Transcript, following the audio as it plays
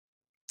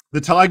The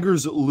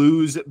Tigers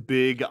lose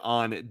big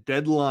on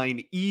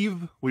deadline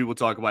eve. We will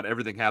talk about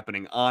everything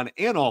happening on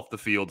and off the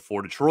field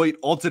for Detroit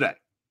all today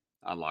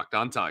on Locked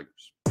On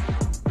Tigers.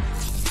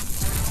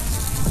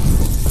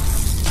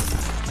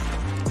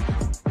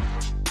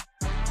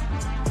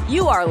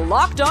 You are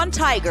Locked On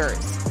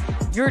Tigers,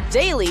 your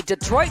daily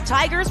Detroit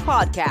Tigers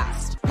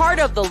podcast. Part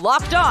of the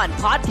Locked On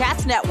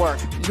Podcast Network,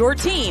 your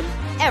team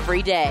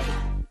every day.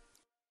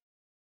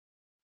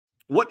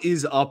 What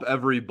is up,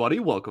 everybody?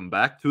 Welcome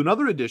back to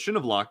another edition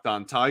of Locked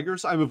On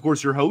Tigers. I'm, of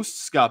course, your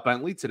host, Scott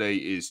Bentley. Today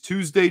is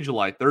Tuesday,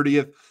 July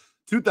 30th,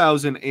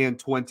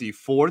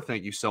 2024.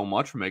 Thank you so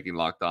much for making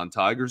Locked On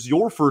Tigers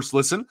your first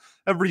listen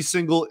every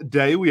single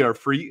day. We are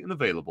free and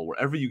available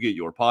wherever you get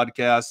your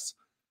podcasts,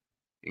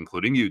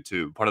 including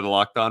YouTube. Part of the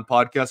Locked On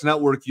Podcast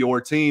Network,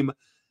 your team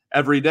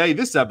every day.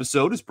 This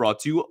episode is brought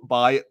to you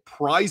by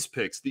Prize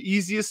Picks, the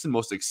easiest and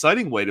most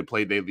exciting way to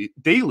play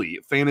daily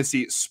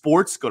fantasy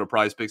sports. Go to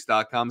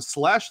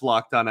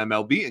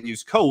prizepicks.com/LockedOnMLB and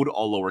use code,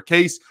 all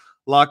lowercase,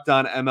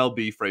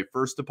 LockedOnMLB for a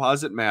first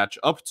deposit match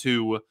up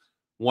to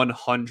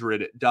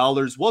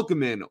 $100.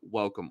 Welcome in.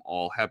 Welcome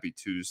all. Happy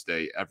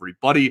Tuesday,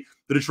 everybody.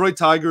 The Detroit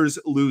Tigers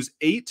lose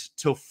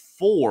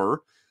 8-4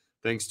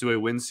 thanks to a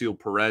Winfield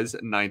Perez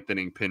ninth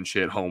inning pinch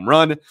hit home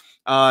run.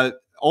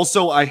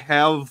 Also, I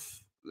have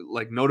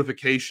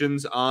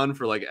notifications on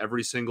for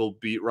every single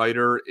beat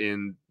writer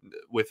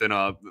within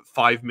a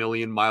 5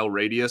 million mile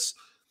radius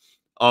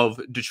of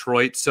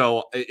Detroit.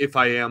 So if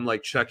I am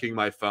checking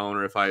my phone,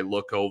 or if I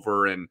look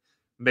over and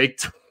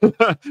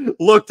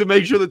look to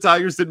make sure the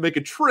Tigers didn't make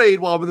a trade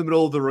while I'm in the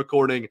middle of the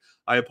recording,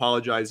 I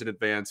apologize in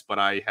advance, but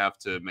I have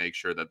to make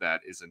sure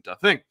that isn't a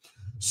thing.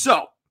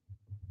 So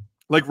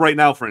right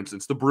now, for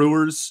instance, the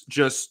Brewers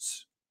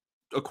just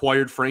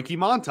acquired Frankie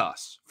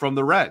Montas from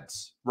the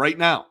Reds right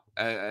now.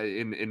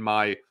 In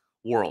my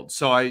world.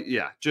 So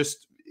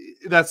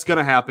that's going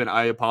to happen.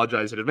 I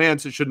apologize in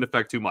advance. It shouldn't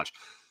affect too much.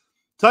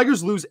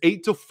 Tigers lose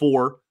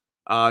 8-4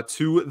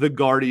 to the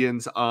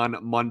Guardians on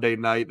Monday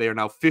night. They are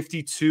now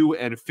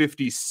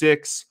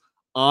 52-56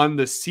 on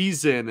the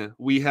season.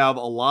 We have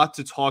a lot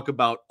to talk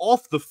about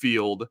off the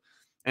field,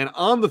 and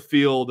on the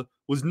field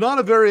was not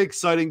a very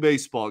exciting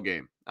baseball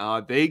game.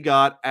 They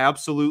got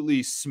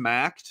absolutely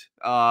smacked.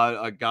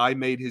 A guy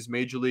made his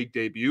major league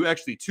debut.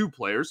 Actually, two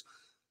players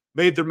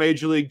made their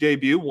major league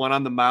debut, one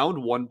on the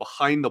mound, one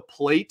behind the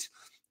plate,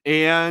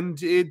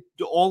 and it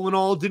all in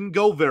all didn't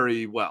go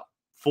very well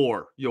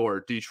for your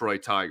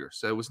Detroit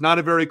Tigers. It was not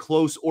a very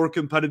close or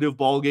competitive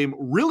ball game,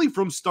 really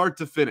from start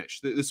to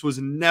finish. This was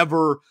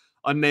never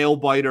a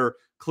nail-biter.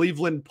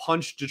 Cleveland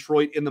punched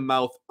Detroit in the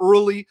mouth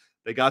early.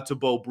 They got to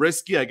Bo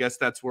Brisky. I guess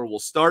that's where we'll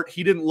start.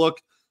 He didn't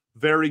look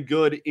very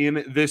good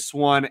in this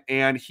one,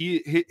 and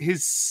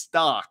his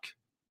stock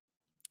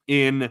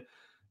in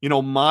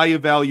my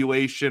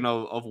evaluation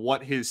of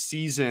what his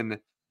season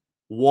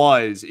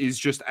is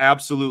just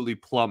absolutely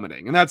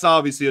plummeting. And that's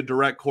obviously a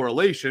direct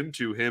correlation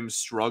to him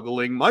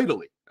struggling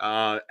mightily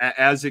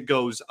as it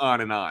goes on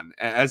and on,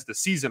 as the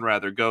season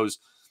rather goes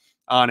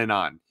on and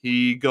on.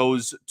 He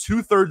goes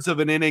 2/3 of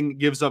an inning,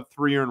 gives up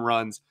 3 earned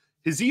runs.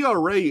 His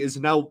ERA is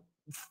now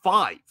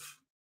 5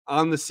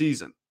 on the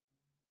season.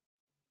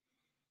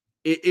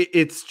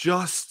 It's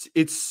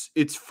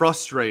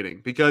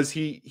frustrating because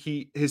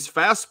his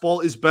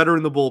fastball is better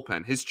in the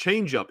bullpen. His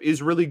changeup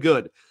is really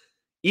good.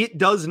 It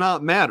does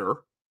not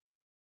matter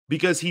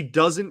because he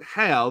doesn't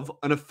have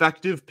an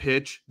effective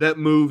pitch that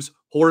moves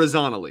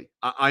horizontally.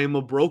 I am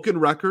a broken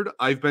record.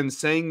 I've been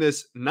saying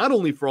this not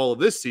only for all of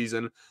this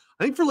season,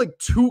 I think for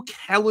 2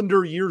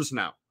 calendar years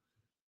now.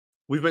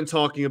 We've been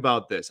talking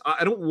about this.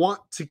 I don't want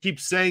to keep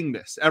saying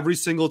this every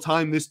single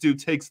time this dude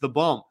takes the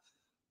bump.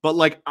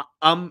 But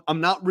I'm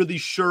not really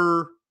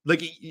sure.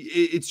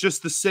 It's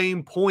just the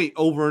same point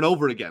over and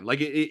over again.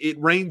 It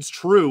reigns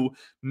true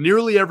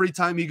nearly every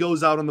time he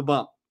goes out on the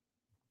bump.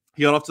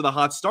 He got off to the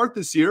hot start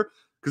this year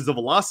because the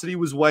velocity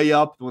was way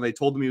up when they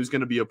told him he was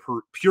going to be a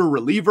pure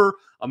reliever.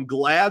 I'm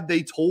glad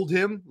they told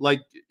him,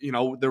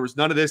 there was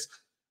none of this.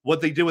 What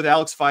they did with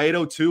Alex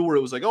Faedo too, where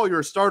it was oh, you're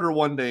a starter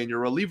one day and you're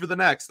a reliever the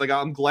next.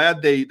 I'm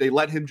glad they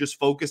let him just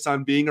focus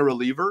on being a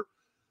reliever.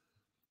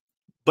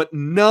 But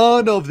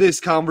none of this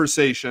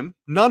conversation,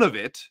 none of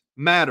it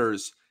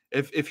matters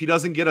if he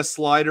doesn't get a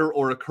slider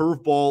or a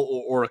curveball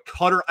or a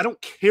cutter. I don't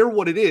care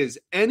what it is.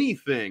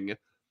 Anything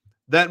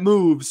that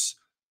moves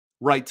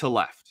right to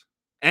left.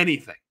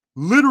 Anything.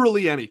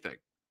 Literally anything.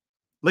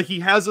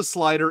 He has a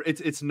slider.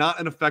 It's not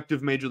an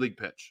effective major league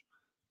pitch.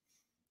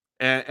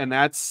 And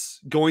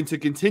that's going to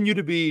continue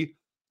to be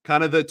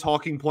kind of the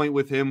talking point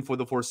with him for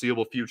the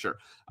foreseeable future.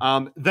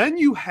 Then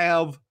you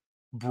have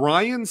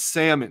Brian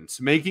Sammons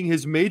making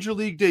his major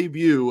league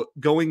debut,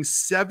 going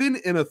 7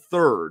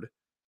 1/3,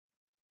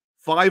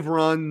 5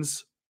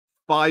 runs,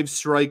 5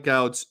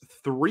 strikeouts,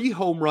 3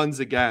 home runs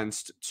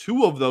against.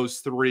 2 of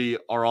those 3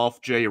 are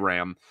off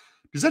J-Ram.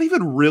 Does that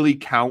even really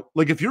count?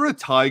 If you're a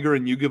Tiger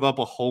and you give up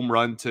a home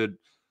run to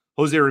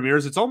Jose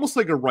Ramirez, it's almost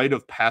like a rite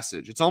of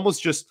passage. It's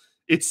almost just,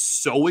 it's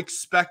so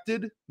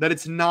expected that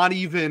it's not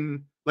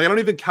even, I don't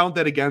even count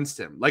that against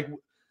him.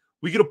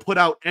 We could have put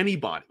out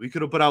anybody. We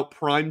could have put out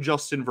prime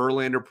Justin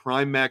Verlander,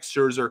 prime Max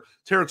Scherzer.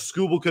 Tarek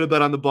Skubal could have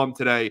been on the bump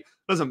today.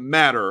 Doesn't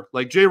matter.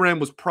 Like, J-Ram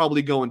was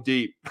probably going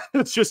deep.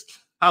 It's just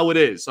how it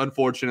is,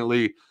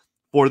 unfortunately,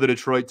 for the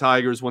Detroit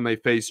Tigers when they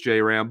face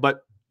J-Ram.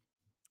 But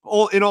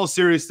in all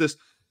seriousness,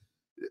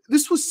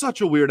 this was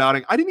such a weird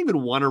outing. I didn't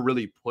even want to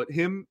really put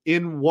him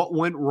in what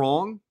went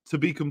wrong, to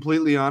be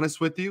completely honest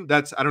with you.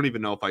 I don't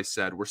even know if I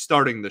said we're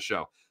starting the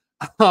show.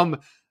 I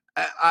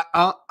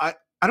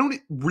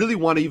don't really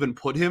want to even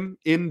put him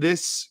in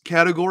this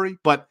category,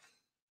 but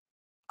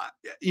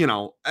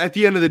at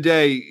the end of the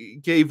day,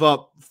 gave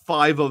up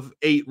 5 of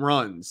 8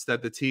 runs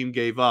that the team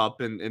gave up,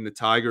 and the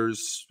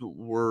Tigers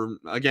were,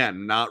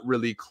 again, not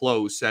really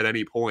close at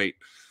any point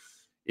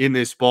in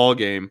this ball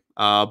game.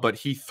 But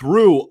he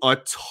threw a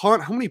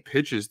ton. How many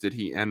pitches did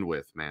he end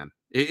with, man?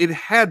 It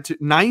had to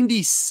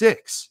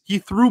 96. He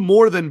threw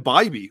more than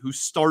Bybee, who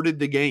started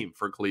the game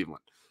for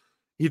Cleveland.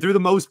 He threw the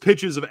most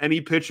pitches of any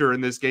pitcher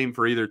in this game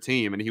for either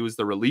team, and he was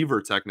the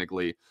reliever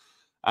technically.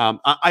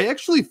 I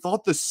actually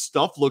thought the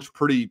stuff looked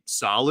pretty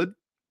solid,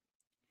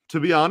 to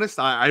be honest.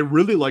 I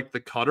really liked the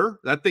cutter.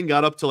 That thing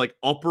got up to like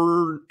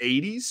upper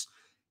 80s,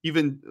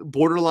 even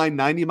borderline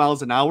 90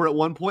 miles an hour at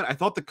one point. I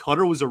thought the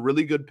cutter was a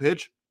really good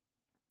pitch.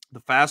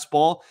 The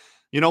fastball,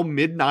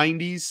 mid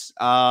 90s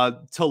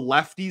to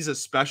lefties,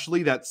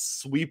 especially that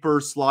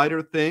sweeper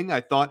slider thing,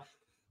 I thought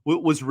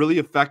was really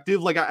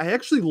effective. Like, I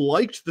actually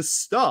liked the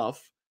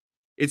stuff.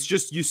 It's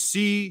just, you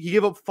see, he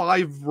gave up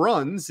 5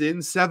 runs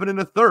in 7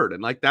 1/3.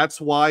 And like,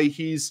 that's why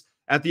he's,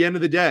 at the end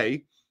of the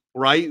day,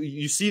 right?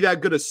 You see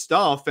that good of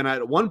stuff. And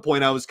at one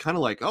point I was kind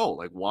of like, oh,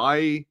 like,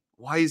 why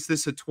is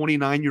this a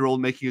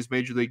 29-year-old making his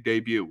major league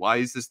debut? Why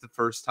is this the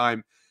first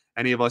time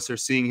any of us are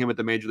seeing him at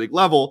the major league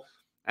level?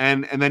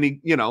 And then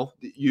he,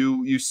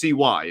 you see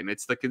why. And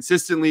it's the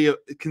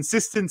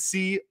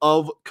consistency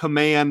of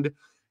command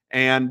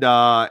and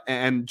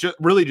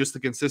really just the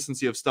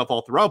consistency of stuff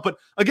all throughout. But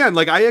again,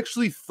 like, I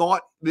actually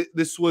thought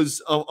this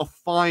was a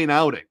fine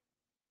outing,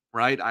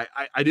 right?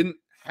 I didn't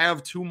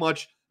have too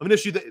much of an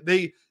issue.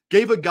 They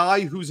gave a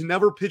guy who's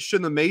never pitched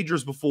in the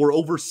majors before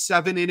over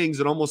 7 innings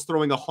and almost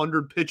throwing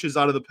 100 pitches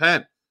out of the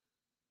pen.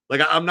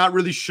 Like, I'm not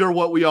really sure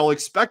what we all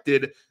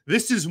expected.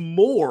 This has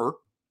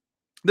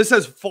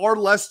far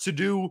less to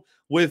do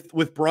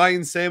with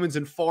Brian Sammons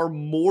and far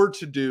more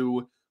to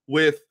do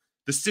with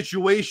the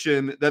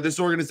situation that this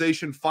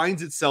organization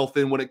finds itself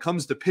in when it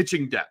comes to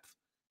pitching depth.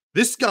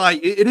 This guy,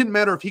 it didn't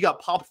matter if he got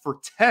popped for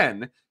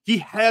 10, he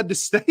had to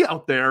stay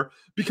out there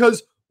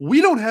because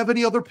we don't have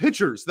any other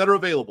pitchers that are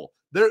available.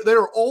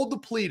 They're all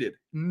depleted.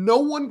 No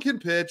one can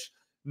pitch.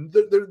 We're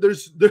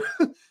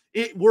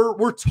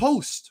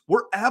toast.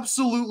 We're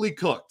absolutely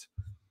cooked.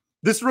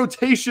 This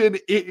rotation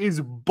is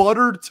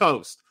buttered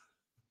toast.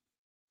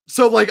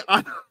 So, like,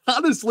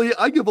 honestly,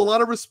 I give a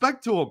lot of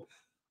respect to him.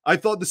 I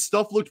thought the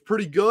stuff looked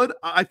pretty good.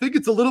 I think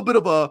it's a little bit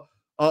of a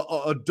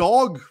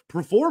dog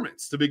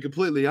performance, to be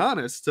completely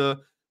honest, to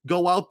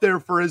go out there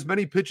for as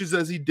many pitches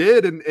as he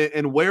did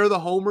and wear the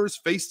homers,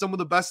 face some of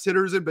the best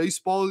hitters in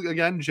baseball,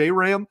 again,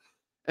 J-Ram,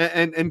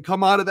 and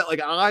come out of that.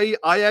 Like, I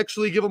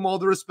actually give him all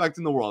the respect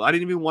in the world. I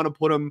didn't even want to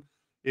put him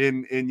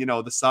in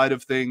the side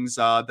of things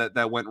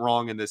that went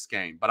wrong in this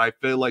game. But I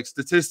feel like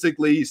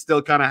statistically, you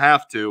still kind of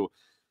have to.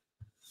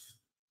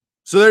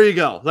 So there you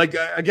go. Like,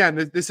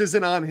 again, this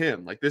isn't on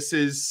him. Like, this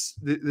is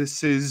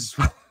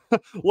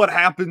what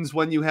happens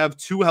when you have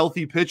 2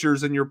 healthy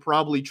pitchers and you're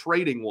probably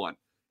trading one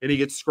and he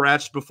gets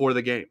scratched before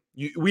the game.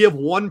 We have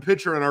 1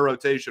 pitcher in our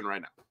rotation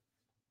right now.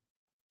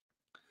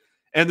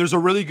 And there's a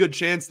really good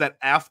chance that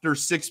after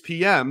 6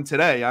 p.m.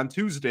 today, on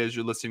Tuesday, as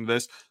you're listening to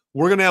this,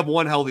 we're going to have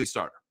 1 healthy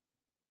starter.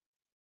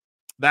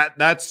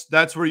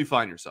 That's where you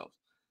find yourself.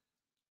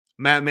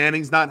 Matt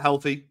Manning's not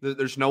healthy.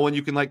 There's no one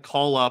you can, like,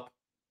 call up.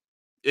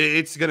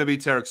 It's going to be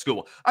Tarek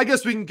Skubal. I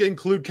guess we can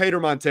include Cater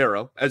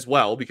Montero as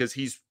well, because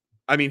he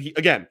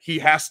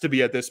has to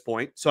be at this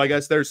point. So I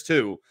guess there's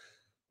 2.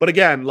 But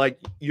again, like,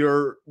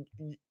 you're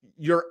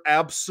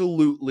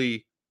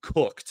absolutely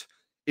cooked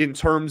in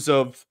terms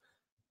of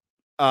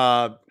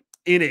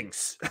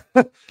innings,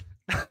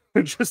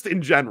 just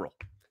in general.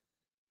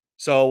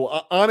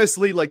 So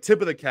honestly, like, tip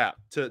of the cap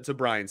to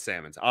Brian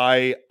Sammons.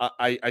 I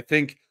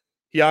think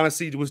he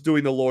honestly was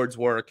doing the Lord's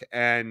work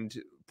and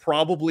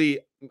probably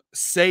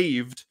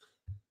saved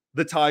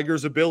the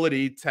Tigers'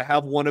 ability to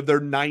have one of their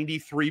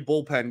 93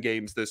 bullpen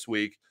games this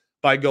week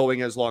by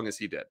going as long as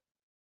he did,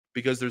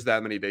 because there's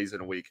that many days in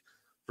a week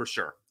for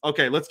sure.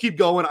 Okay, let's keep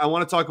going. I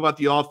want to talk about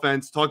the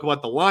offense, talk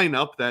about the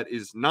lineup that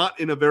is not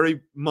in a very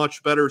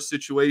much better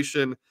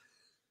situation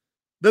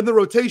than the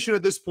rotation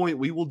at this point.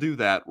 We will do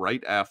that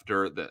right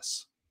after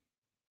this.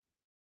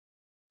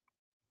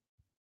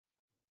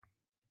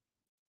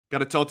 Got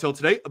to tell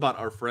today about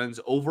our friends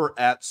over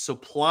at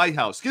Supply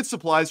House. Get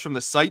supplies from the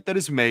site that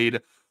is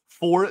made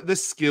for the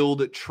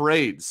skilled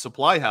trades.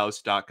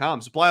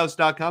 SupplyHouse.com.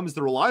 SupplyHouse.com is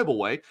the reliable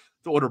way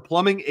to order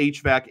plumbing,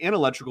 HVAC, and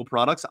electrical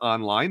products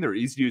online. Their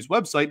easy-to-use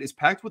website is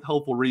packed with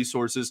helpful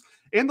resources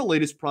and the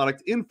latest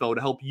product info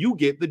to help you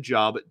get the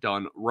job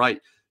done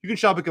right. You can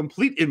shop a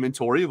complete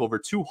inventory of over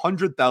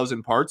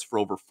 200,000 parts for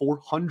over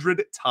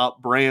 400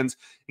 top brands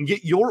and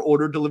get your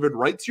order delivered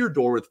right to your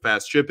door with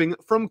fast shipping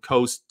from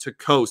coast to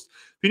coast.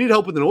 If you need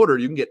help with an order,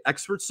 you can get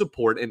expert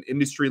support and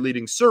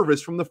industry-leading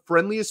service from the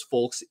friendliest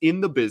folks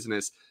in the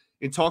business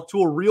and talk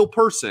to a real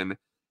person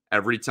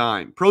every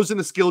time. Pros in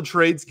the skilled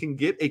trades can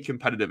get a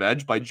competitive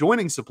edge by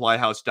joining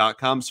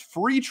SupplyHouse.com's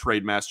free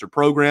TradeMaster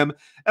program.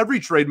 Every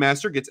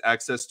TradeMaster gets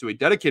access to a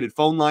dedicated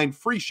phone line,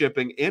 free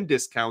shipping, and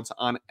discounts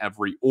on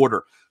every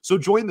order. So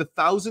join the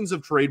thousands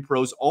of trade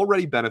pros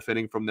already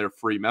benefiting from their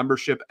free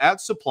membership at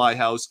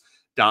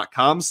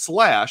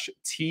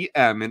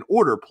SupplyHouse.com/TM and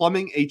order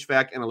plumbing,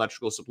 HVAC, and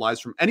electrical supplies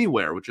from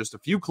anywhere with just a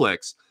few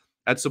clicks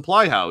at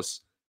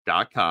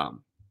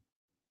SupplyHouse.com.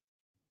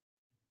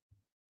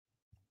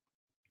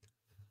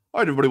 All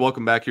right, everybody,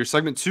 welcome back here.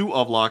 Segment 2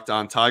 of Locked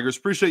On Tigers.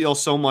 Appreciate y'all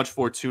so much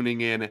for tuning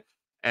in,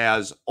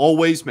 as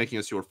always, making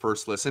us your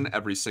first listen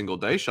every single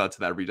day. Shout out to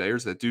the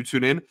everydayers that do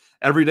tune in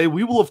every day.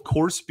 We will, of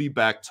course, be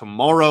back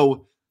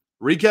tomorrow,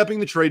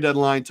 recapping the trade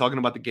deadline, talking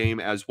about the game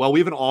as well.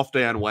 We have an off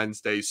day on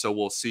Wednesday, so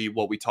we'll see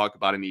what we talk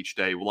about in each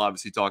day. We'll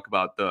obviously talk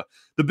about the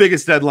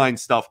biggest deadline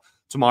stuff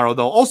tomorrow,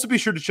 though. Also, be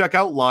sure to check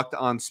out Locked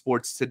On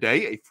Sports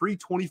Today, a free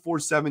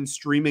 24/7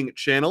 streaming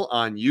channel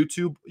on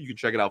YouTube. You can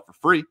check it out for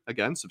free.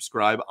 Again,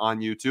 subscribe on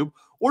YouTube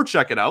or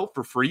check it out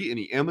for free in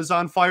the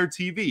Amazon Fire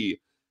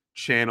TV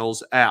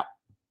channels app.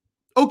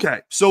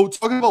 Okay, so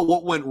talking about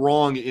what went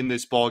wrong in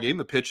this ballgame,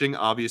 the pitching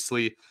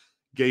obviously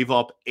gave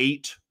up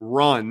 8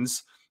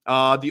 runs.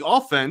 The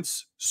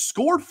offense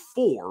scored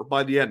 4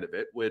 by the end of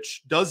it,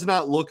 which does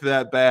not look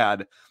that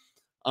bad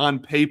on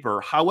paper.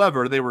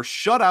 However, they were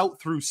shut out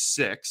through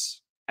 6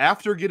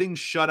 after getting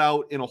shut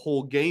out in a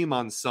whole game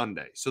on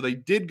Sunday. So they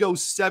did go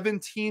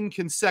 17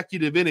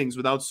 consecutive innings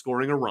without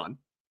scoring a run.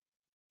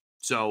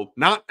 So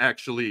not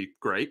actually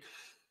great.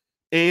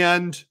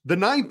 And the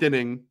 9th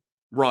inning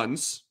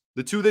runs,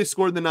 the 2 they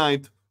scored in the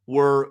 9th,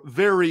 were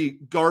very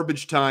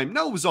garbage time.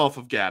 No, it was off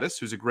of Gaddis,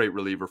 who's a great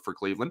reliever for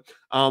Cleveland.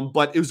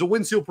 But it was a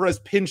Winfield Perez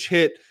pinch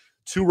hit,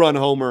 2-run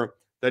homer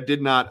that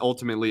did not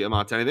ultimately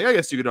amount to anything. I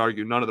guess you could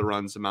argue none of the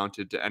runs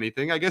amounted to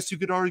anything. I guess you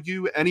could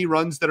argue any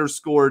runs that are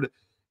scored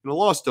in a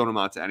loss don't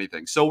amount to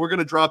anything. So we're going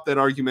to drop that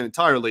argument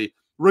entirely.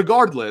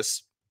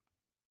 Regardless,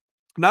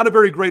 not a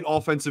very great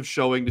offensive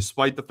showing,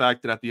 despite the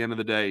fact that at the end of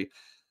the day,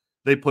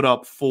 they put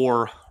up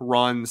 4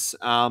 runs.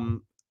 I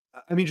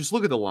mean, just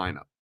look at the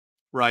lineup,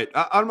 right?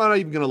 I'm not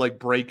even going to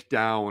break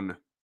down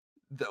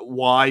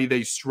why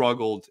they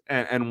struggled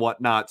and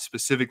whatnot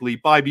specifically.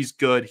 Bibby's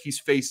good. He's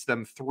faced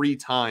them 3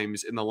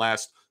 times in the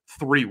last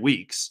 3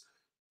 weeks.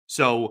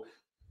 So,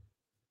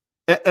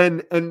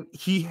 and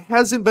he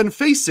hasn't been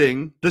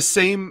facing the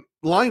same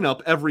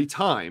lineup every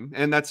time.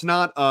 And that's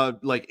not a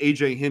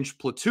AJ Hinch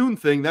platoon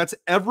thing. That's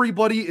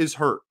everybody is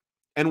hurt.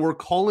 And we're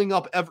calling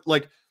up,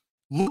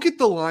 look at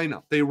the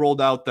lineup they rolled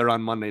out there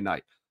on Monday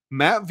night.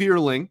 Matt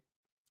Vierling,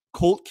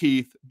 Colt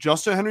Keith,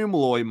 Justin Henry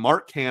Malloy,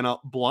 Mark Canha,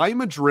 Bly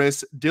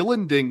Madris,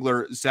 Dillon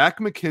Dingler, Zach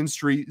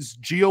McKinstry,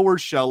 Gio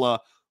Urshela,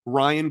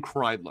 Ryan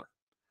Kreidler.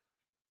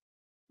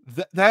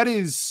 That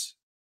is,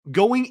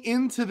 going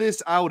into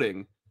this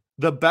outing,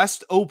 the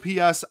best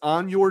OPS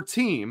on your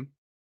team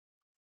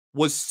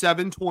was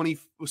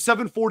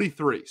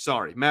 743.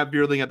 Sorry, Matt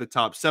Vierling at the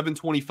top,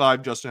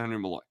 725, Justin Henry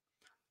Malloy.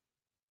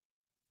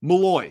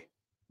 Malloy,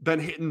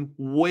 been hitting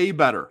way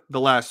better the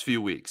last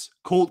few weeks.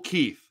 Colt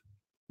Keith,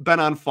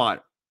 been on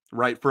fire,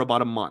 right, for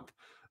about a month.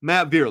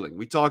 Matt Vierling,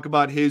 we talk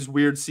about his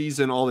weird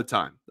season all the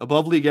time.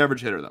 Above league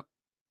average hitter, though.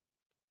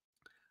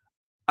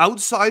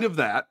 Outside of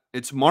that,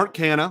 it's Mark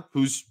Canha,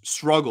 who's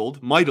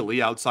struggled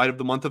mightily outside of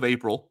the month of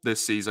April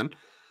this season.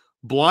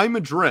 Bly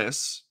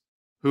Madris,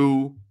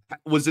 who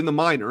was in the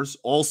minors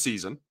all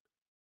season.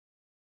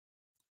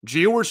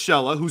 Gio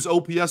Urshela, whose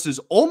OPS is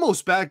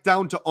almost back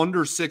down to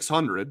under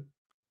 600.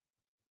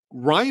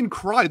 Ryan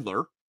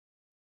Kreidler.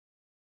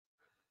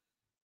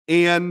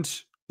 And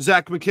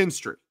Zach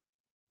McKinstry.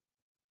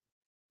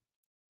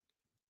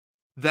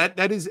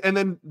 That is, and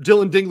then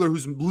Dillon Dingler,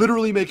 who's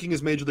literally making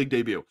his major league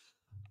debut.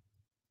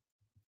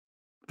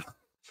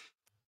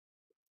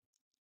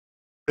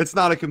 It's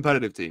not a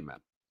competitive team, man.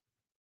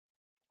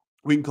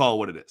 We can call it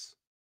what it is.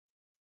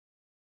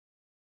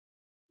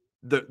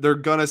 They're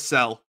gonna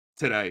sell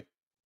today.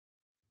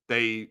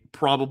 They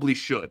probably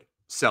should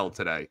sell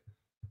today.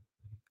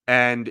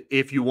 And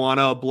if you want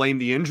to blame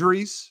the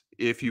injuries,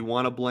 if you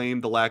want to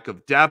blame the lack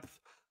of depth,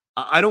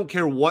 I don't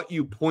care what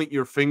you point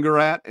your finger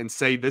at and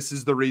say this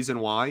is the reason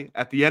why.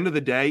 At the end of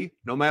the day,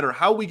 no matter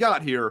how we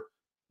got here,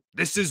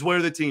 this is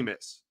where the team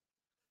is.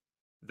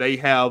 They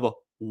have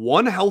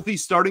one healthy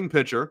starting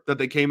pitcher that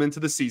they came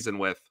into the season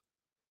with,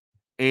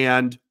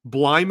 and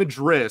Bly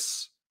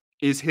Madris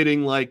is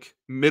hitting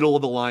middle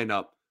of the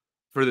lineup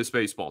for this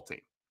baseball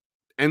team.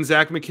 And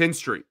Zach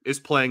McKinstry is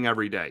playing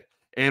every day.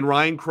 And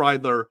Ryan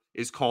Kreidler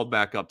is called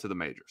back up to the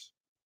majors,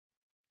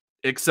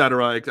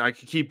 etc. I could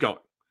keep going.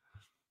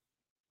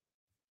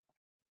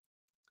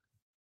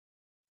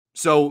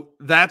 So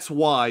that's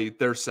why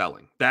they're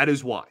selling. That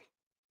is why.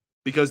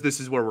 Because this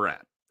is where we're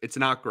at. It's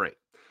not great.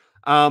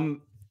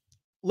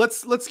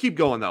 let's keep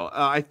going though.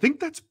 I think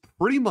that's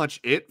pretty much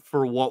it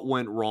for what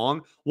went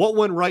wrong. What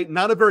went right?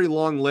 Not a very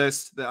long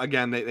list.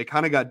 Again, they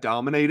kind of got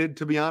dominated.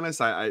 To be honest,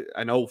 I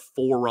know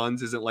 4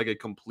 runs isn't like a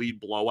complete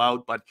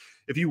blowout, but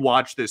if you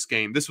watch this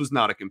game, this was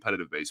not a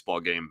competitive baseball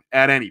game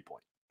at any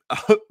point.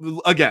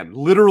 Again,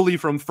 literally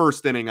from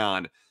first inning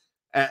on,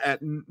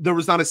 there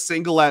was not a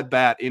single at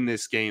bat in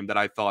this game that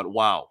I thought,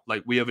 wow,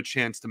 like we have a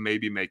chance to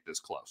maybe make this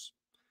close.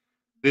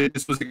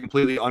 This was a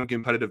completely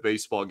uncompetitive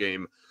baseball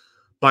game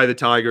by the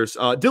Tigers.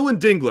 Dillon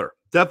Dingler,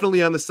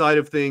 definitely on the side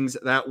of things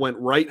that went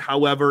right.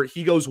 However,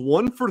 he goes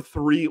 1 for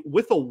 3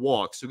 with a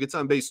walk, so gets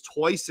on base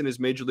twice in his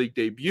major league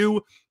debut.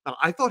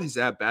 I thought his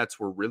at-bats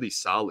were really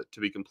solid, to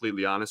be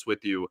completely honest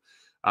with you.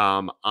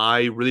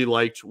 I really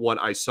liked what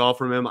I saw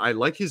from him. I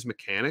like his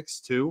mechanics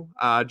too.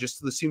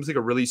 Just this seems like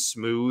a really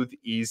smooth,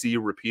 easy,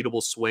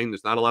 repeatable swing.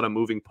 There's not a lot of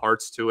moving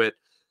parts to it.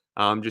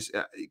 Just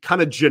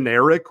kind of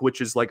generic,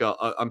 which is like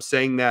I'm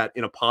saying that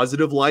in a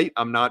positive light.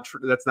 I'm not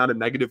that's not a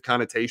negative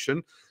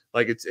connotation.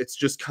 Like it's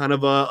just kind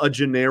of a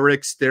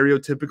generic,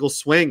 stereotypical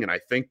swing, and I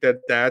think that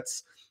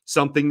that's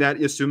something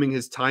that, assuming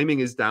his timing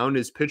is down,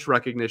 his pitch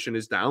recognition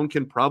is down,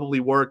 can probably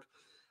work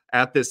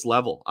at this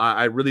level.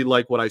 I really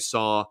like what I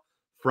saw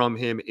from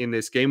him in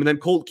this game. And then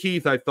Colt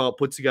Keith, I thought,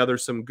 put together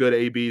some good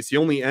ABs. He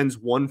only ends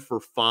 1 for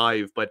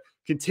 5, but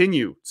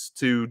continues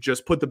to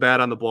just put the bat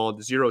on the ball.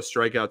 0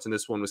 strikeouts in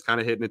this one, was kind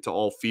of hitting it to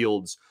all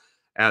fields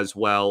as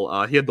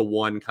well. He had the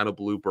one kind of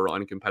blooper,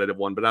 uncompetitive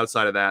one, but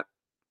outside of that,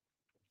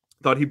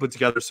 thought he put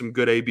together some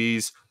good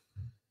ABs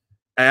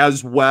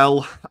as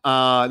well.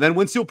 Then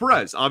Winfield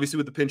Perez, obviously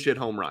with the pinch hit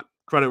home run.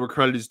 Credit where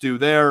credit is due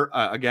there.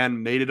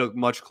 Again, made it a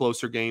much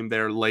closer game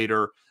there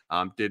later.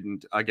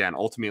 Didn't, again,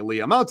 ultimately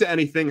amount to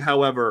anything.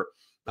 However,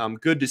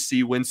 good to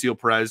see Winfield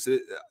Perez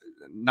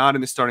not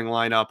in the starting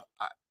lineup.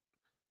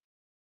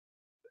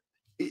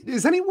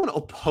 Is anyone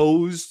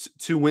opposed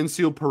to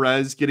Winfield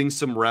Perez getting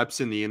some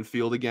reps in the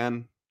infield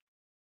again?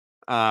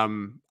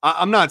 I'm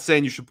not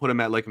saying you should put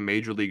him at like a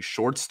major league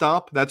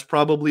shortstop. That's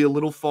probably a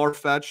little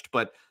far-fetched,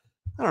 but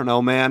I don't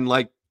know, man.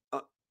 Like,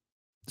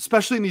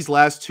 especially in these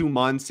last 2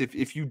 months,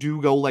 if you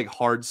do go like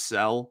hard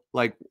sell,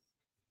 like,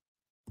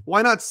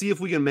 why not see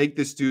if we can make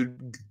this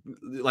dude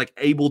like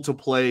able to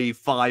play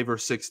 5 or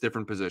 6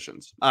 different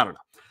positions? I don't know.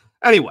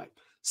 Anyway,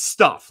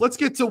 stuff. Let's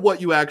get to what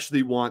you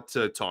actually want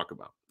to talk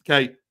about.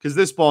 Okay. Because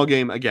this ball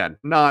game, again,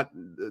 not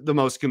the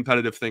most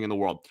competitive thing in the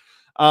world.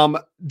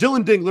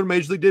 Dillon Dingler,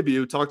 major league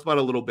debut, talked about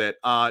it a little bit.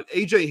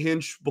 AJ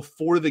Hinch,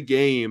 before the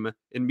game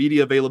in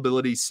media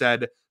availability,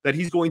 said that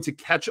he's going to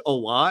catch a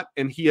lot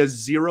and he has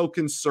zero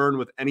concern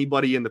with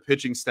anybody in the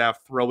pitching staff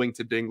throwing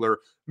to Dingler.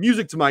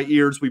 Music to my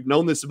ears. We've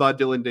known this about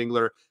Dillon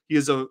Dingler. He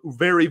is a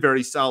very,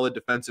 very solid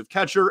defensive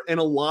catcher, and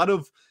a lot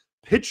of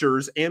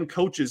pitchers and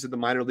coaches at the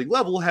minor league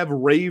level have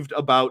raved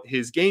about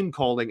his game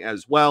calling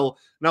as well.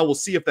 Now we'll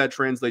see if that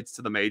translates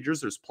to the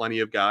majors. There's plenty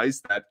of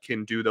guys that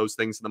can do those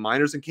things in the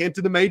minors and can't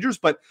do the majors,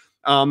 but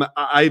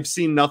I've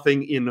seen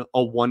nothing in a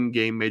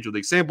 1-game major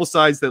league sample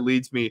size that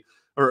leads me,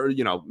 or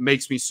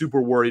makes me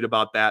super worried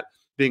about that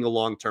being a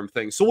long-term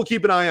thing. So we'll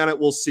keep an eye on it.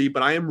 We'll see,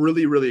 but I am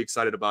really, really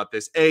excited about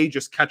this.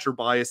 Just catcher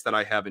bias that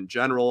I have in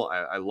general.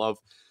 I love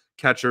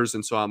catchers,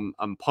 and so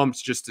I'm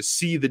pumped just to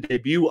see the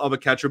debut of a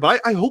catcher.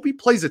 But I hope he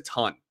plays a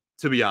ton,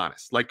 to be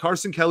honest. Like,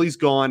 Carson Kelly's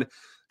gone.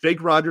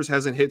 Jake Rogers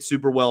hasn't hit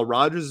super well.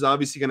 Rogers is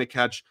obviously going to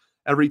catch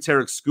every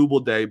Tarek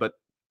Skubal day, but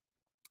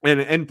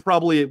and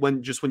probably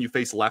when you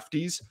face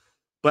lefties.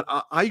 But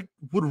I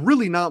would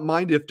really not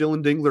mind if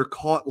Dillon Dingler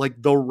caught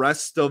like the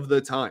rest of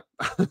the time.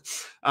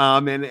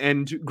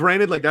 And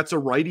granted, like, that's a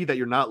righty that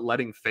you're not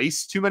letting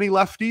face too many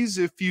lefties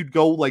if you'd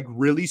go like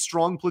really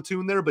strong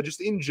platoon there. But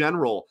just in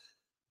general,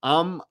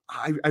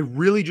 I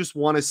really just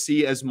want to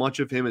see as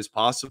much of him as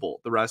possible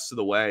the rest of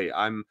the way.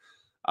 I'm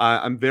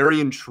very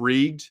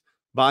intrigued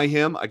by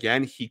him.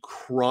 Again, he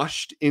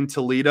crushed in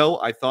Toledo.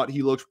 I thought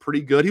he looked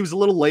pretty good. He was a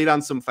little late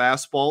on some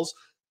fastballs.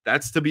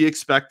 That's to be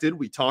expected.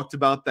 We talked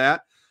about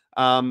that.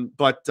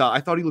 But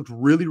I thought he looked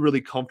really,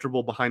 really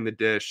comfortable behind the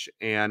dish,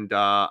 and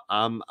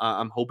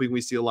I'm hoping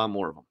we see a lot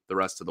more of him the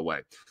rest of the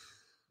way.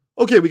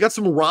 Okay, we got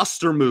some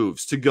roster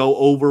moves to go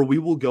over. We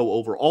will go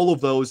over all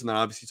of those and then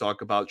obviously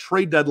talk about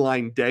trade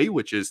deadline day,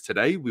 which is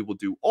today. We will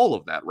do all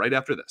of that right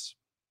after this.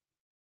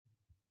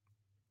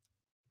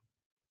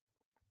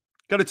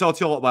 Got to talk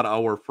to you all about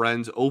our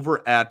friends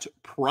over at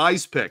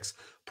Prize Picks.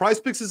 Prize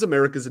Picks is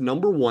America's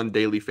 #1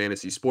 daily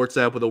fantasy sports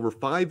app with over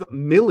 5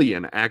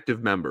 million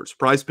active members.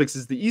 Prize Picks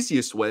is the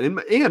easiest way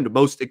and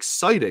most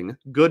exciting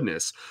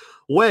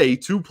way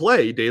to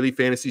play daily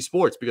fantasy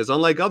sports, because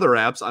unlike other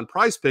apps, on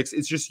Prize Picks,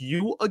 it's just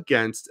you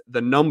against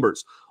the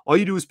numbers. All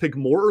you do is pick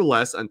more or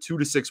less on 2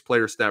 to 6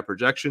 player stat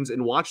projections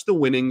and watch the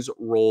winnings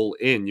roll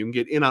in. You can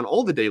get in on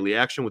all the daily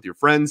action with your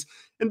friends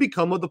and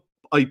become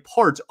a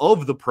part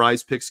of the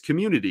Prize Picks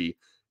community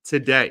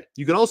today.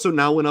 You can also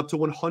now win up to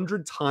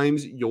 100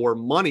 times your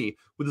money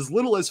with as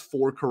little as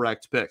 4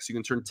 correct picks. You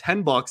can turn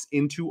 $10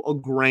 into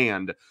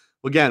 $1,000,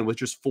 again, with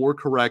just 4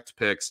 correct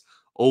picks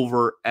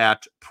over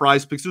at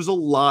Prize Picks. There's a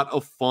lot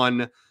of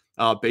fun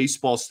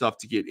baseball stuff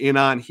to get in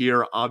on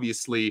here.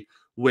 Obviously,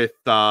 with,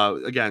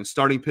 again,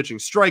 starting pitching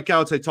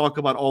strikeouts. I talk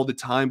about all the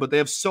time, but they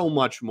have so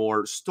much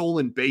more.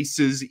 Stolen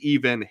bases,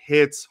 even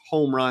hits,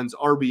 home runs,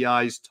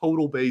 RBIs,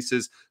 total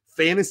bases,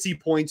 fantasy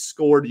points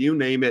scored, you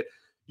name it.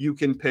 You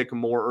can pick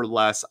more or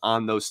less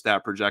on those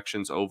stat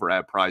projections over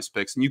at Prize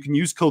Picks. And you can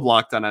use code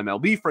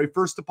LOCKEDONMLB for a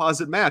first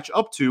deposit match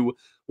up to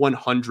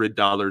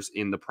 $100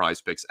 in the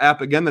Prize Picks app.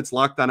 Again, that's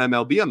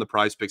LOCKEDONMLB on the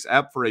Prize Picks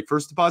app for a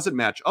first deposit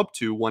match up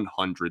to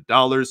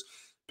 $100.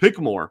 Pick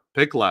more,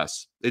 pick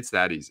less. It's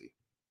that easy.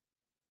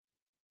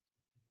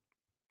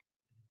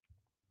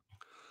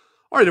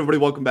 All right, everybody,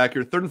 welcome back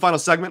here. Third and final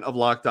segment of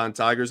Locked On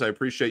Tigers. I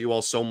appreciate you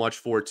all so much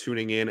for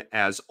tuning in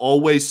as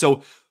always.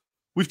 So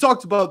we've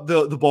talked about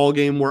the ball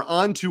game. We're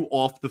on to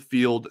off the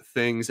field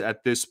things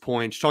at this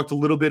point. Talked a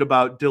little bit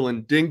about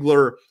Dillon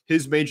Dingler,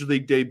 his major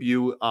league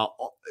debut,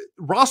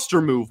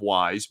 roster move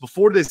wise.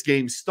 Before this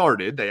game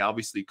started, they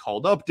obviously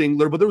called up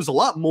Dingler, but there was a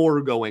lot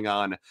more going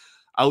on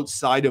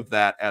outside of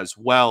that as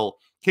well.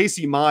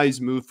 Casey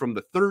Mize moved from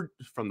the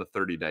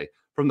 15-day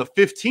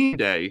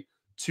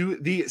to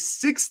the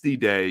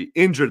 60-day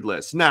injured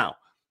list. Now,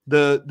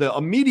 the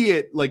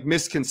immediate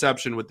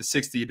misconception with the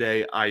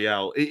 60-day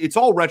IL, it's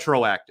all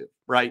retroactive,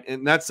 right?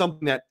 And that's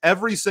something that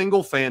every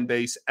single fan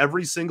base,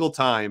 every single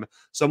time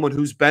someone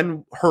who's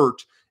been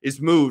hurt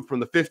is moved from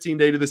the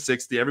 15-day to the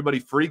 60, everybody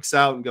freaks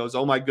out and goes,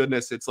 oh my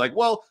goodness. It's like,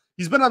 well,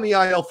 he's been on the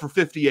IL for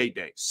 58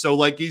 days.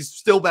 So he's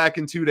still back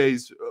in 2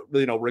 days,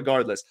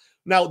 regardless.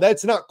 Now,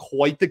 that's not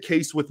quite the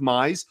case with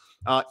Mize.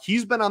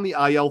 He's been on the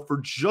IL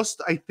for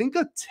just, I think,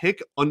 a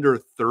tick under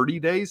 30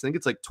 days. I think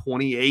it's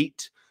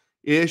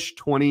 28-ish,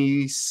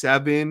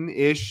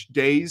 27-ish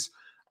days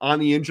on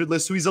the injured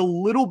list. So he's a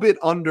little bit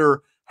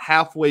under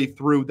halfway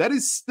through. That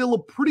is still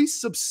a pretty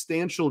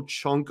substantial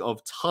chunk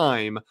of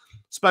time,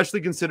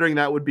 especially considering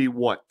that would be,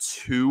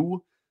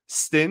 2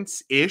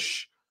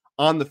 stints-ish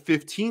on the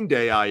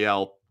 15-day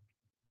IL.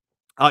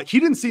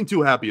 He didn't seem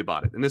too happy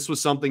about it. And this was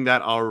something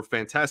that our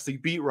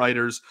fantastic beat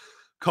writers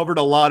covered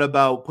a lot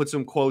about, put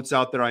some quotes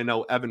out there. I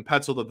know Evan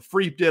Petzold of the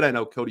Freep did. I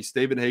know Cody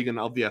Stavenhagen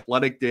of The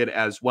Athletic did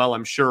as well.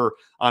 I'm sure,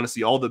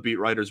 honestly, all the beat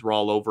writers were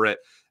all over it.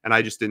 And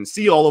I just didn't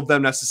see all of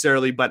them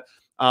necessarily. But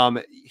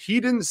he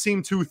didn't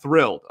seem too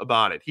thrilled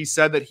about it. He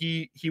said that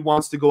he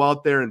wants to go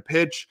out there and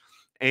pitch,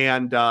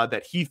 and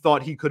that he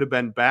thought he could have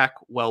been back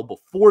well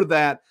before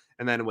that.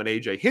 And then when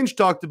AJ Hinch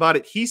talked about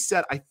it, he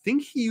said, I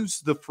think he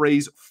used the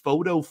phrase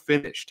photo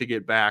finish to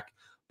get back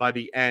by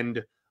the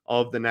end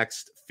of the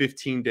next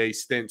 15-day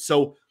stint.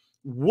 So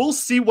we'll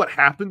see what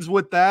happens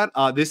with that.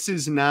 This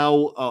is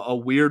now a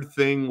weird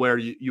thing where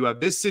you have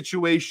this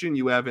situation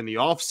you have in the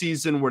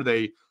offseason where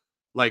they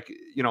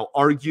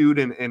argued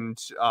and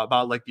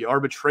about the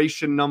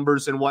arbitration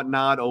numbers and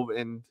whatnot.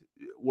 And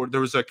where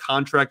there was a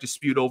contract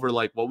dispute over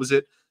what was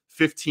it?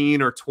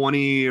 $15 or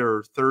 $20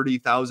 or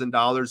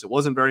 $30,000. It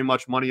wasn't very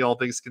much money, all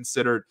things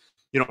considered,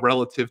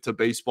 relative to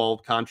baseball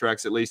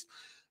contracts, at least.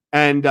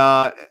 And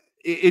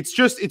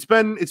it's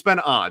been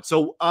odd.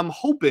 So I'm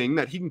hoping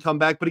that he can come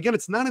back. But again,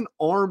 it's not an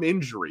arm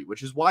injury,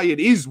 which is why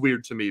it is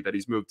weird to me that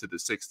he's moved to the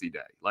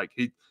 60-day.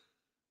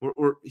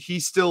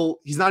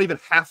 He's not even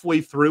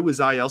halfway through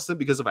his IL stint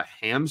because of a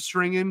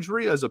hamstring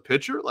injury as a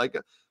pitcher.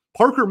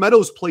 Parker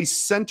Meadows plays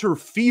center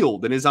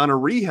field and is on a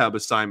rehab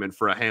assignment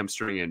for a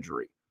hamstring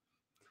injury.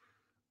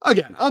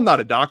 Again, I'm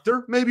not a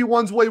doctor. Maybe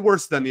one's way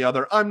worse than the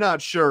other. I'm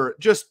not sure.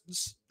 Just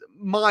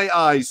my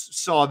eyes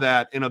saw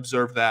that and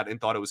observed that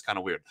and thought it was kind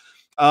of weird.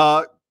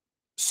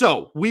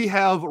 So we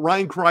have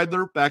Ryan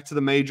Kreidler back to the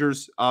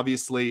majors,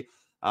 obviously,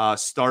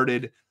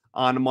 started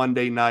on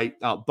Monday night.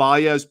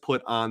 Baez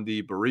put on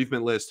the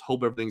bereavement list.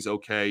 Hope everything's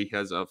okay. He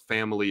has a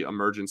family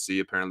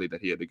emergency, apparently,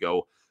 that he had to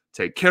go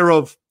take care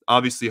of.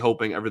 Obviously,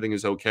 hoping everything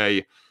is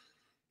okay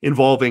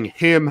involving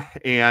him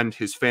and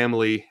his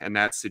family and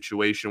that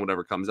situation,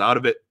 whatever comes out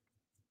of it.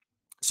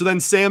 So then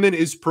Salmon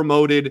is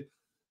promoted.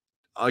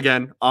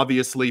 Again,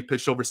 obviously,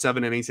 pitched over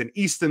 7 innings, and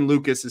Easton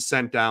Lucas is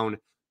sent down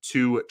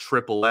to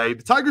AAA.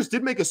 The Tigers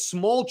did make a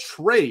small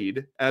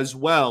trade as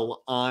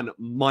well on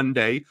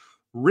Monday.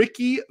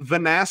 Ricky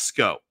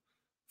Vanasco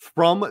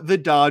from the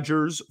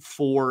Dodgers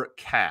for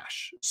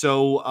cash.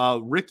 So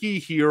Ricky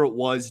here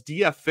was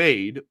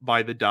DFA'd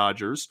by the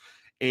Dodgers,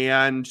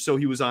 and so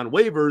he was on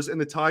waivers, and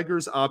the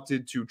Tigers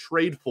opted to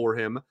trade for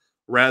him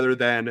rather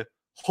than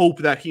hope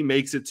that he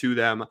makes it to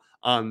them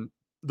on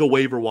the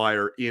waiver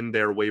wire in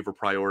their waiver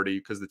priority,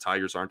 because the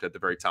Tigers aren't at the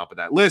very top of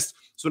that list.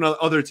 So now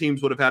other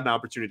teams would have had an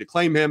opportunity to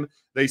claim him.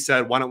 They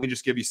said, why don't we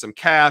just give you some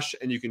cash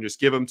and you can just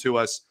give him to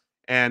us?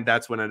 And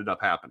that's what ended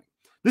up happening.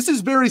 This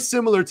is very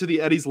similar to the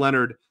Eddys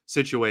Leonard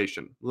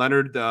situation.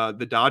 Leonard,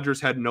 the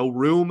Dodgers had no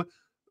room,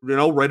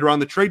 right around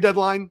the trade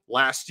deadline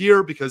last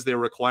year because they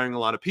were acquiring a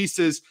lot of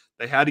pieces.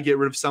 They had to get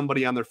rid of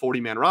somebody on their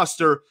 40-man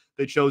roster.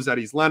 They chose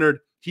Eddys Leonard.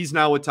 He's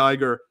now a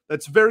Tiger.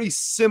 That's very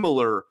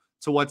similar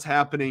to what's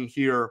happening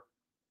here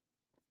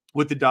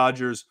with the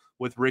Dodgers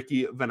with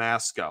Ricky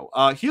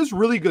Vanasco. He has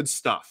really good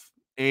stuff,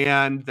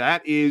 and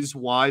that is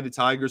why the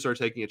Tigers are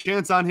taking a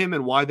chance on him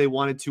and why they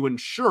wanted to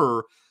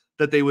ensure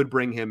that they would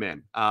bring him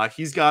in.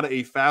 He's got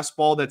a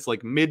fastball that's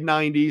like mid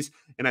 90s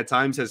and at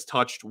times has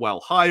touched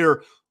well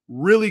higher.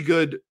 Really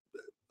good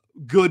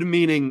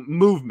meaning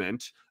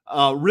movement.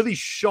 Really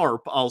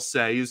sharp, I'll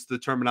say, is the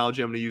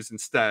terminology I'm going to use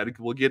instead.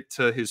 We'll get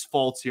to his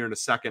faults here in a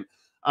second.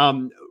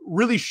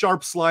 Really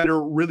sharp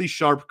slider, really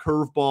sharp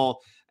curveball.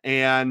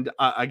 And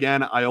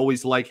again, I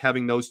always like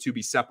having those two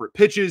be separate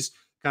pitches,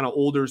 kind of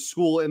older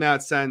school in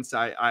that sense.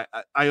 I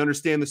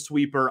understand the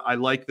sweeper. I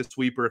like the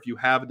sweeper. If you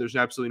have it, there's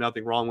absolutely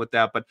nothing wrong with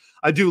that. But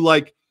I do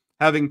like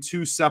having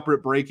two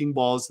separate breaking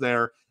balls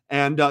there.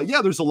 And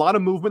yeah, there's a lot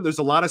of movement. There's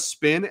a lot of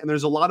spin and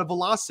there's a lot of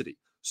velocity.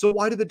 So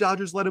why did the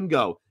Dodgers let him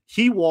go?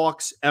 He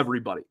walks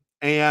everybody.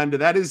 And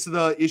that is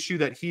the issue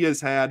that he has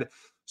had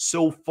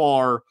so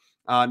far,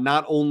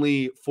 not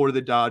only for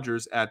the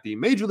Dodgers at the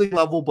major league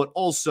level, but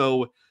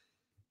also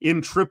in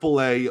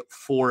AAA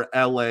for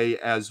LA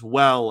as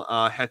well.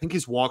 I think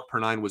his walk per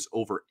nine was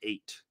over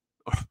 8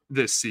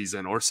 this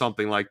season or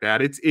something like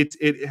that.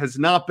 It has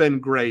not been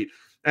great.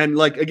 And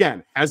like,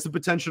 again, has the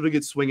potential to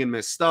get swing and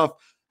miss stuff,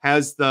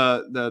 has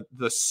the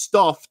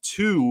stuff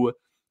to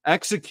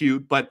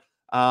execute, but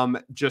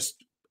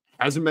just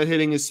hasn't been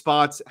hitting his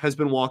spots, has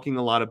been walking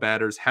a lot of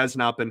batters, has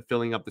not been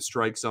filling up the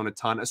strike zone a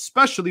ton,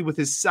 especially with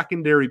his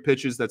secondary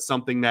pitches. That's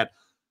something that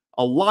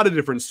a lot of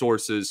different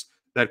sources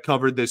that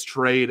covered this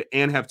trade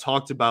and have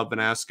talked about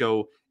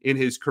Vanasco in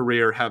his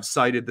career have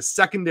cited the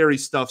secondary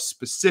stuff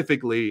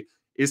specifically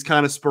is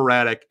kind of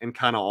sporadic and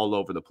kind of all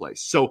over the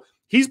place. So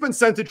he's been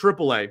sent to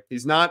AAA.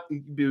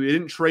 We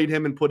didn't trade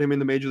him and put him in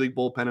the major league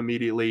bullpen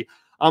immediately.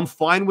 I'm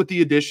fine with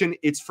the addition.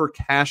 It's for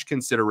cash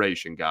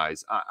consideration,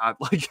 guys. I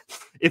like,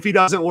 if he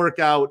doesn't work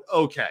out,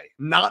 okay,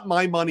 not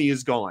my money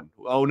is gone.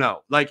 Oh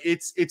no, like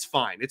it's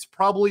fine. It's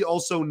probably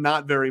also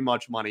not very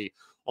much money,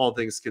 all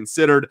things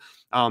considered.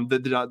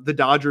 The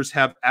Dodgers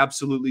have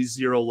absolutely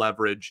zero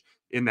leverage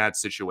in that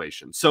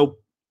situation. So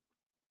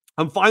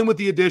I'm fine with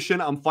the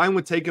addition. I'm fine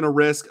with taking a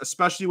risk,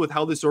 especially with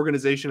how this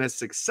organization has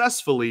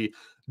successfully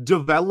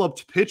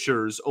developed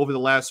pitchers over the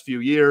last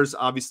few years.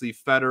 Obviously,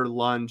 Fetter,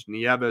 Lund,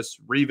 Nieves,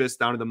 Rivas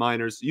down to the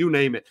minors, you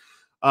name it.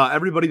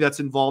 Everybody that's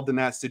involved in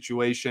that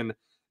situation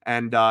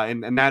and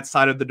that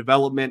side of the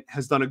development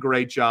has done a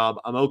great job.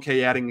 I'm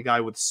okay adding a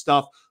guy with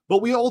stuff,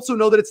 but we also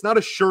know that it's not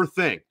a sure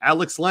thing.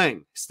 Alex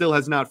Lang still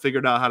has not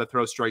figured out how to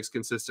throw strikes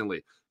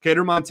consistently.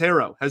 Cater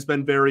Montero has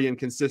been very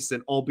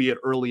inconsistent, albeit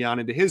early on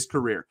into his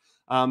career.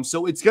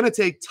 So it's going to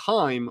take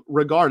time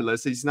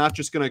regardless. He's not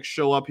just going to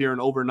show up here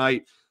and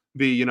overnight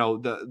be,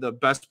 the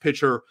best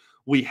pitcher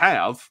we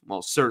have.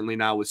 Well, certainly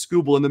now with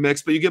Skubal in the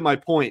mix, but you get my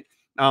point.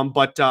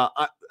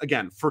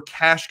 Again, for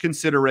cash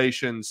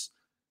considerations,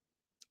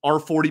 our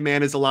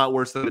 40-man is a lot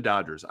worse than the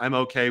Dodgers. I'm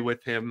okay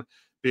with him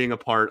being a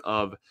part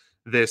of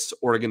this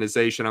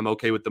organization. I'm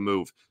okay with the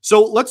move.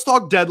 So let's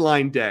talk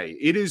deadline day.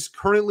 It is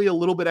currently a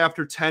little bit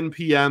after 10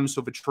 p.m.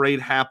 So if a trade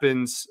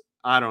happens,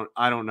 I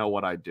don't know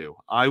what I'd do.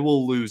 I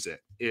will lose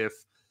it if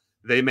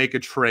they make a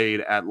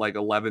trade at like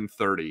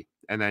 11:30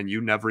 and then you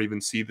never even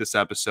see this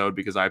episode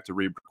because I have to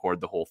re-record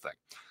the whole thing.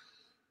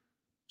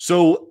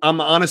 So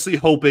I'm honestly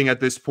hoping at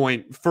this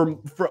point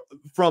from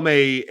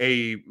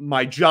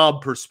my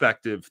job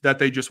perspective that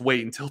they just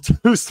wait until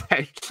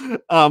Tuesday.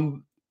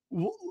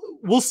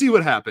 We'll see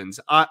what happens.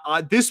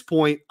 At this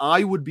point,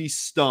 I would be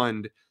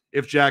stunned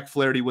if Jack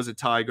Flaherty was a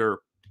Tiger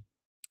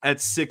at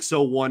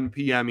 6:01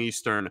 p.m.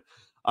 Eastern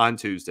on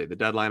Tuesday. The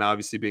deadline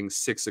obviously being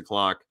 6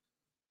 o'clock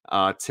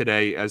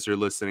today as you're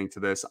listening to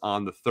this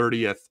on the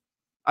 30th.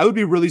 I would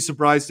be really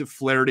surprised if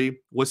Flaherty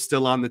was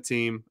still on the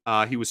team.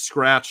 He was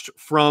scratched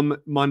from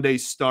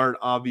Monday's start,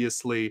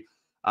 obviously.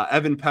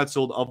 Evan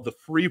Petzold of The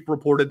Freep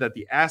reported that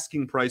the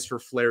asking price for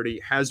Flaherty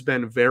has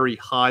been very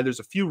high.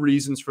 There's a few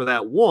reasons for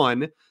that.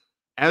 One,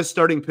 as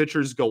starting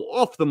pitchers go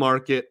off the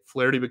market,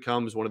 Flaherty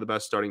becomes one of the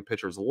best starting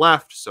pitchers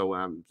left. So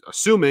I'm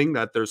assuming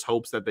that there's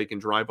hopes that they can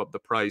drive up the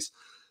price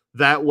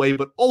that way.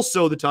 But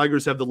also the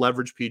Tigers have the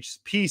leverage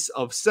piece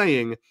of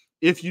saying,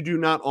 if you do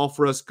not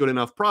offer us good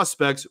enough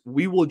prospects,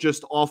 we will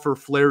just offer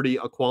Flaherty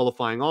a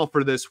qualifying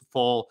offer this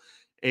fall.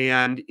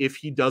 And if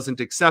he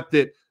doesn't accept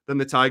it, then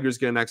the Tigers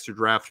get an extra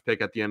draft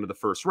pick at the end of the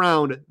first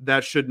round.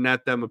 That should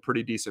net them a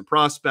pretty decent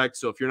prospect.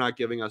 So if you're not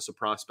giving us a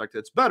prospect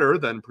that's better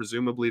than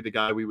presumably the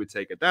guy we would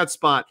take at that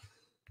spot,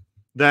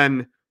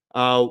 then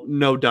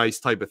no dice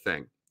type of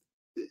thing.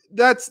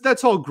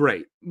 That's all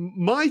great.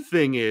 My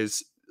thing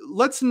is,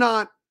 let's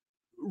not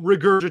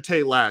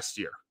regurgitate last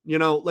year.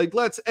 And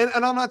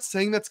I'm not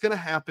saying that's going to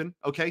happen.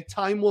 Okay.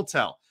 Time will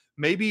tell.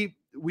 Maybe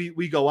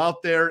we go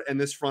out there and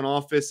this front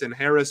office and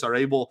Harris are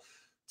able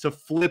to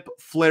flip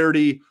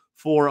Flaherty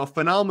for a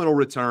phenomenal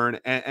return.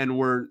 And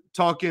we're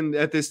talking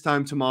at this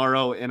time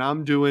tomorrow and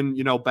I'm doing,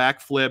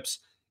 backflips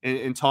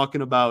and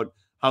talking about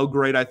how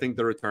great I think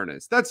the return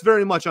is. That's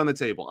very much on the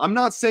table. I'm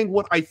not saying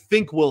what I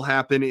think will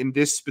happen in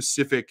this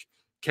specific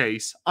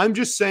case. I'm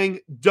just saying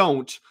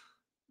don't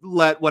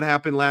let what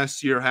happened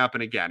last year happen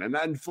again. And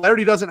then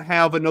Flaherty doesn't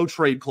have a no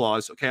trade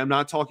clause. Okay. I'm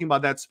not talking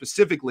about that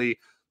specifically,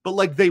 but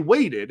like they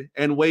waited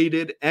and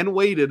waited and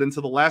waited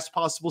until the last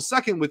possible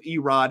second with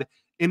Erod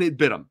and it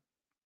bit them.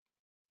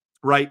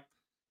 Right.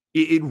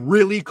 It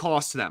really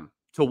costs them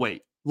to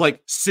wait,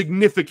 like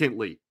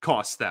significantly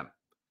costs them,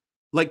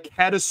 like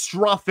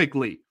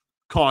catastrophically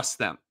costs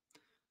them.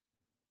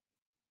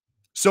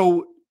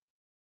 So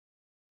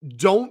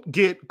don't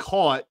get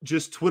caught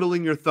just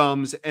twiddling your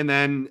thumbs and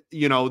then,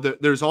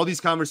 there's all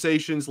these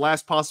conversations,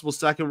 last possible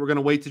second, we're going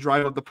to wait to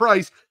drive up the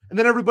price. And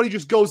then everybody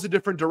just goes a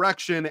different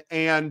direction.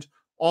 And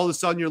all of a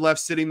sudden you're left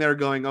sitting there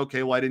going,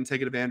 okay, well, I didn't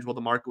take advantage while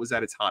the market was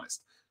at its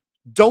hottest.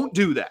 Don't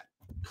do that.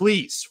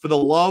 Please, for the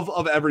love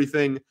of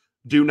everything,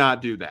 do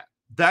not do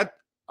that.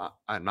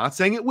 I'm not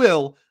saying it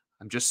will.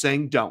 I'm just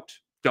saying don't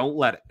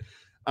let it.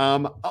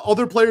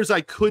 Other players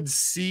I could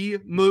see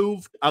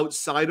move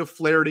outside of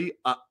Flaherty.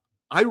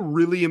 I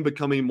really am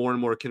becoming more and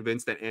more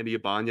convinced that Andy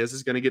Ibanez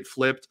is going to get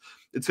flipped.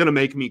 It's going to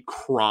make me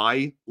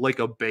cry like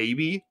a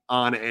baby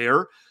on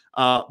air.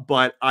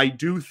 But I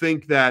do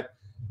think that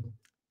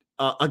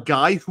a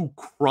guy who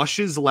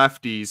crushes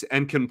lefties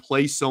and can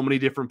play so many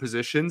different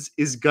positions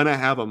is going to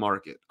have a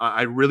market.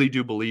 I really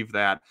do believe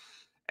that.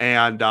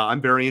 And I'm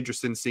very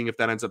interested in seeing if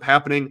that ends up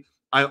happening.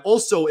 I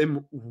also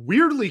am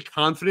weirdly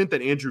confident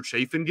that Andrew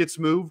Chafin gets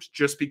moved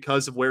just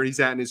because of where he's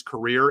at in his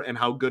career and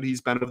how good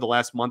he's been over the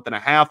last month and a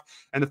half,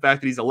 and the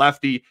fact that he's a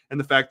lefty and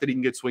the fact that he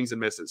can get swings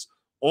and misses.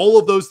 All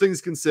of those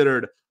things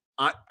considered,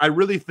 I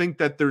really think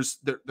that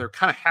there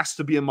kind of has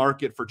to be a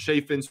market for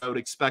Chafin, so I would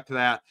expect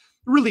that.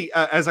 Really,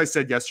 as I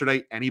said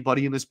yesterday,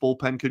 anybody in this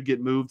bullpen could get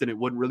moved, and it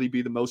wouldn't really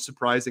be the most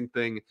surprising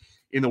thing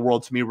in the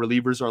world to me.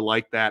 Relievers are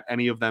like that.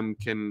 Any of them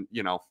can,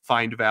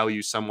 find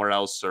value somewhere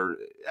else,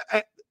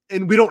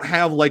 and we don't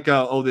have like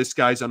this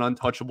guy's an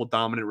untouchable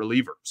dominant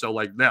reliever. So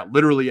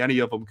literally any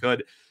of them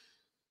could.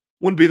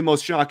 Wouldn't be the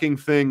most shocking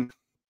thing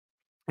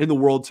in the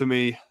world to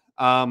me.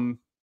 And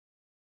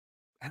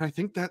I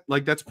think that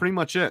that's pretty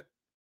much it.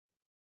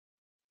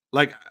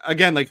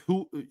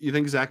 Who you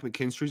think Zach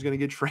McKinstry's going to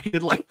get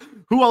traded?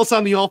 Who else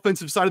on the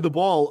offensive side of the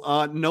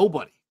ball?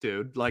 Nobody,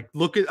 dude.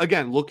 Look at the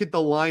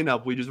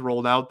lineup we just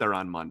rolled out there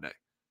on Monday.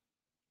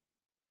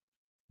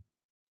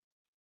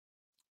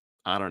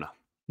 I don't know.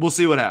 We'll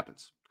see what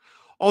happens.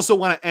 Also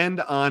want to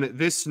end on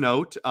this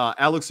note.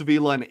 Alex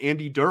Avila and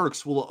Andy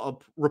Dirks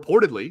will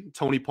reportedly,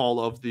 Tony Paul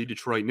of the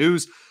Detroit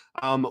News,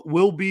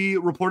 will be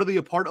reportedly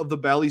a part of the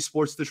Bally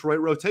Sports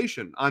Detroit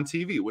rotation on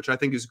TV, which I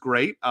think is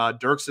great.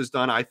 Dirks has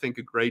done, I think,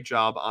 a great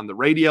job on the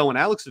radio, and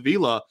Alex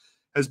Avila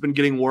has been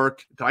getting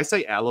work. Did I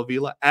say Al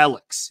Avila?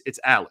 Alex. It's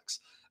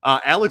Alex.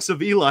 Alex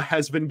Avila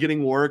has been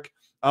getting work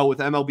with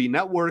MLB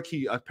Network.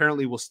 He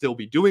apparently will still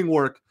be doing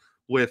work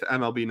with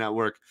MLB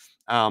Network.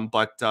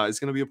 But is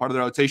going to be a part of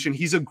the rotation.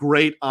 He's a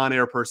great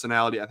on-air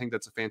personality. I think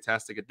that's a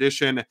fantastic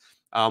addition.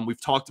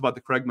 We've talked about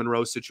the Craig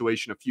Monroe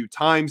situation a few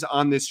times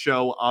on this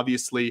show,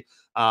 obviously.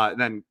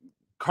 Then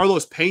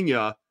Carlos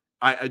Pena,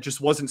 I just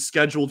wasn't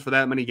scheduled for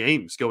that many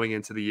games going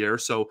into the year.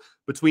 So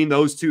between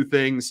those two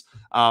things,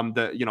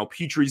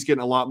 Petrie's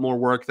getting a lot more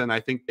work than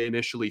I think they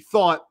initially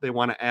thought. They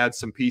want to add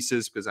some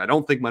pieces because I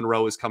don't think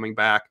Monroe is coming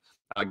back.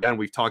 Again,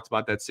 we've talked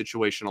about that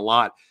situation a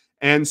lot.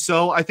 And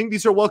so I think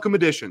these are welcome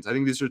additions. I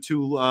think these are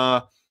two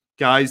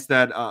guys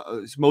that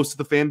most of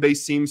the fan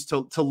base seems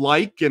to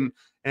like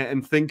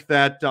and think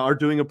that are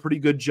doing a pretty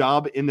good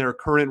job in their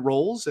current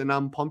roles. And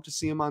I'm pumped to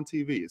see them on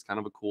TV. It's kind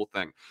of a cool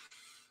thing.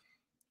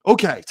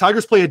 Okay,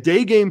 Tigers play a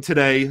day game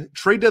today.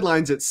 Trade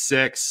deadline's at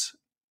 6.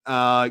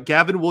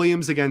 Gavin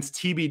Williams against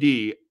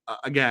TBD.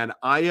 Again,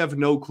 I have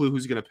no clue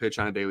who's going to pitch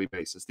on a daily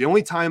basis. The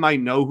only time I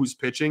know who's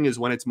pitching is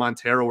when it's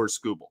Montero or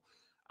Skubal.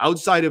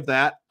 Outside of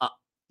that,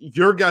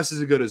 your guess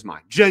is as good as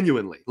mine.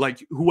 Genuinely.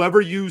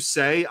 Whoever you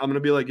say, I'm going to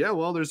be like, yeah,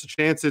 well, there's a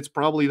chance it's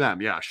probably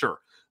them. Yeah, sure.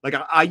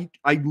 I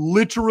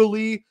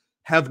literally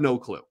have no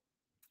clue.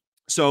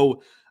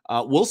 So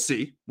we'll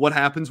see what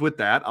happens with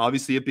that.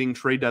 Obviously, it being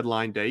trade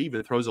deadline day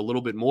even throws a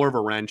little bit more of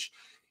a wrench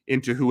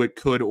into who it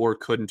could or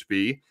couldn't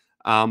be.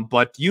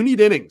 But you need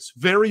innings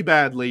very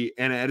badly.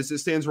 And as it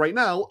stands right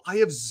now, I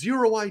have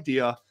zero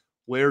idea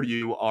where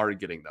you are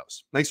getting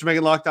those. Thanks for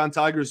making Locked On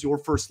Tigers your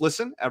first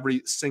listen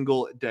every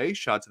single day.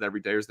 Shout out to the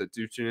everydayers that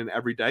do tune in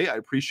every day. I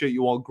appreciate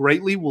you all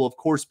greatly. We'll, of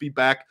course, be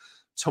back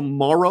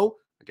tomorrow.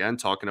 Again,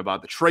 talking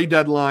about the trade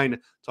deadline,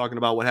 talking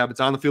about what happens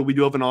on the field. We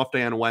do have an off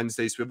day on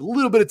Wednesday, so we have a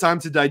little bit of time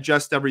to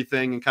digest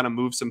everything and kind of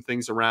move some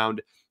things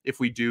around if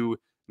we do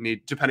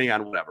need, depending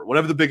on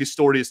whatever the biggest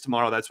story is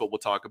tomorrow, that's what we'll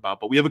talk about.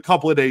 But we have a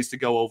couple of days to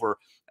go over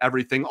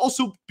everything.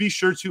 Also, be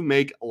sure to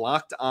make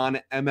Locked On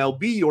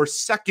MLB your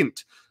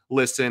second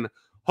listen.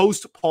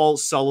 Host Paul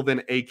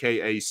Sullivan,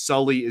 a.k.a.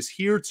 Sully, is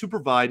here to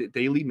provide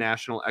daily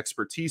national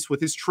expertise with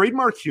his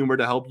trademark humor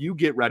to help you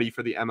get ready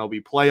for the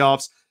MLB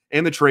playoffs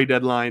and the trade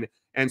deadline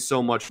and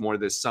so much more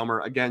this summer.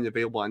 Again,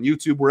 available on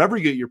YouTube, wherever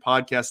you get your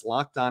podcast.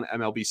 Locked On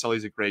MLB.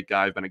 Sully's a great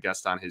guy. I've been a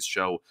guest on his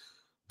show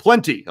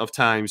plenty of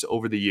times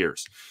over the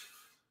years.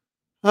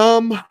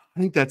 I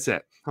think that's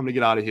it. I'm going to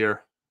get out of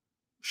here.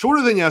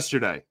 Shorter than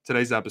yesterday,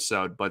 today's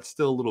episode, but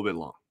still a little bit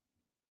long.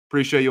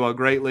 Appreciate you all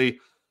greatly.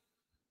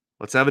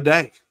 Let's have a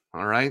day.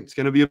 All right. It's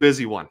going to be a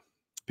busy one.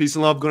 Peace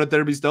and love. Going to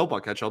therapy's dope.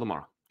 I'll catch y'all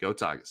tomorrow. Go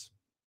Tigers.